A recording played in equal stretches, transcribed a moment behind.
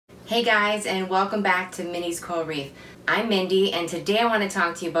Hey guys, and welcome back to Mindy's Coral Reef. I'm Mindy, and today I want to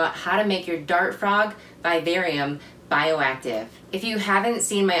talk to you about how to make your dart frog Vivarium Bioactive. If you haven't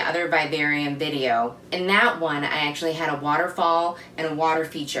seen my other Vivarium video, in that one I actually had a waterfall and a water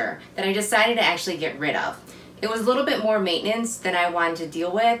feature that I decided to actually get rid of. It was a little bit more maintenance than I wanted to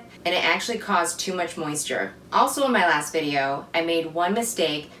deal with, and it actually caused too much moisture. Also in my last video, I made one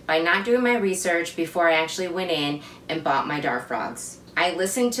mistake by not doing my research before I actually went in and bought my dart frogs. I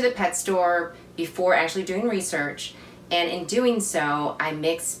listened to the pet store before actually doing research, and in doing so, I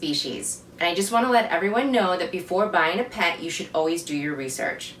mixed species. And I just want to let everyone know that before buying a pet, you should always do your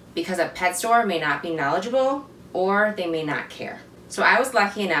research, because a pet store may not be knowledgeable or they may not care. So I was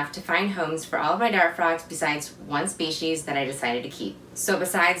lucky enough to find homes for all of my dart frogs besides one species that I decided to keep. So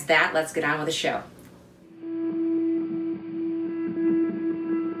besides that, let's get on with the show.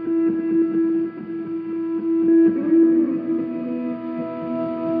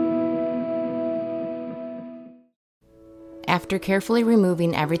 After carefully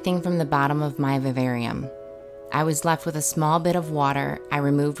removing everything from the bottom of my vivarium, I was left with a small bit of water I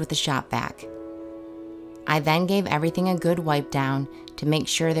removed with a shop vac. I then gave everything a good wipe down to make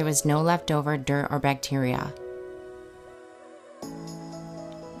sure there was no leftover dirt or bacteria.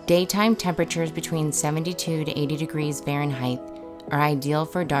 Daytime temperatures between 72 to 80 degrees Fahrenheit are ideal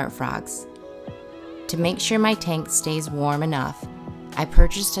for dart frogs. To make sure my tank stays warm enough, I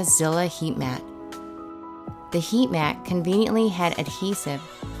purchased a Zilla heat mat. The heat mat conveniently had adhesive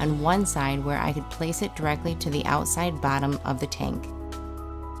on one side where I could place it directly to the outside bottom of the tank.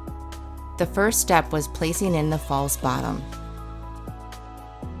 The first step was placing in the false bottom.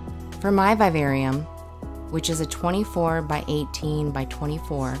 For my vivarium, which is a 24 by 18 by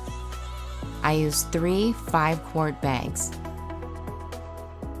 24, I used 3 5-quart bags.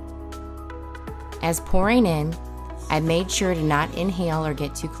 As pouring in, I made sure to not inhale or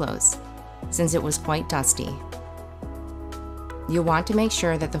get too close, since it was quite dusty. You'll want to make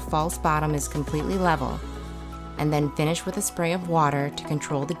sure that the false bottom is completely level, and then finish with a spray of water to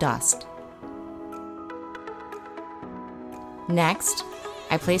control the dust. Next,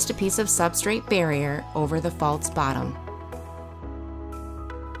 I placed a piece of substrate barrier over the false bottom.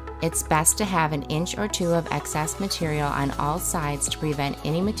 It's best to have an inch or two of excess material on all sides to prevent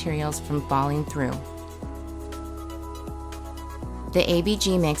any materials from falling through. The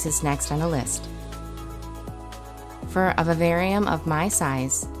ABG mix is next on the list. For a vivarium of my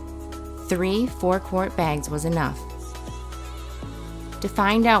size, 3 4-quart bags was enough. To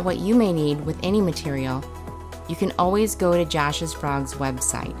find out what you may need with any material, you can always go to Josh's Frogs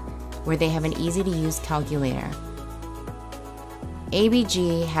website, where they have an easy-to-use calculator.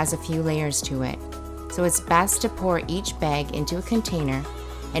 ABG has a few layers to it, so it's best to pour each bag into a container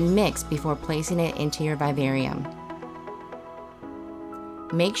and mix before placing it into your vivarium.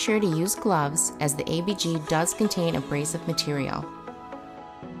 Make sure to use gloves, as the ABG does contain abrasive material.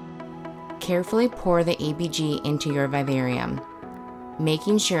 Carefully pour the ABG into your vivarium,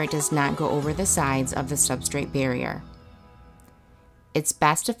 making sure it does not go over the sides of the substrate barrier. It's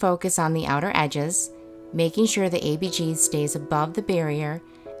best to focus on the outer edges, making sure the ABG stays above the barrier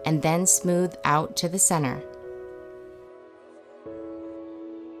and then smooth out to the center.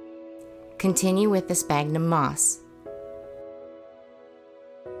 Continue with the sphagnum moss.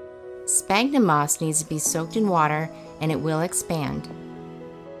 Sphagnum moss needs to be soaked in water and it will expand.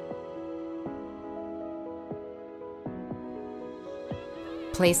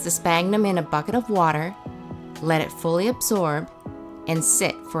 Place the sphagnum in a bucket of water, let it fully absorb, and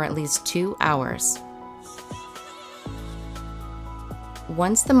sit for at least 2 hours.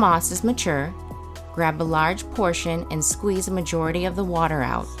 Once the moss is mature, grab a large portion and squeeze a majority of the water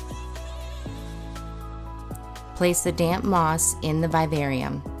out. Place the damp moss in the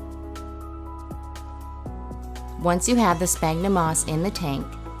vivarium. Once you have the sphagnum moss in the tank,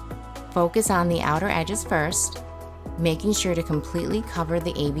 focus on the outer edges first, making sure to completely cover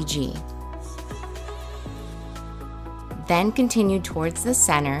the ABG. Then continue towards the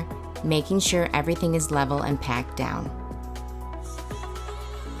center, making sure everything is level and packed down.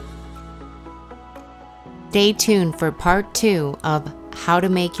 Stay tuned for part 2 of how to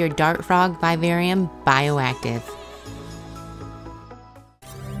make your dart frog vivarium bioactive.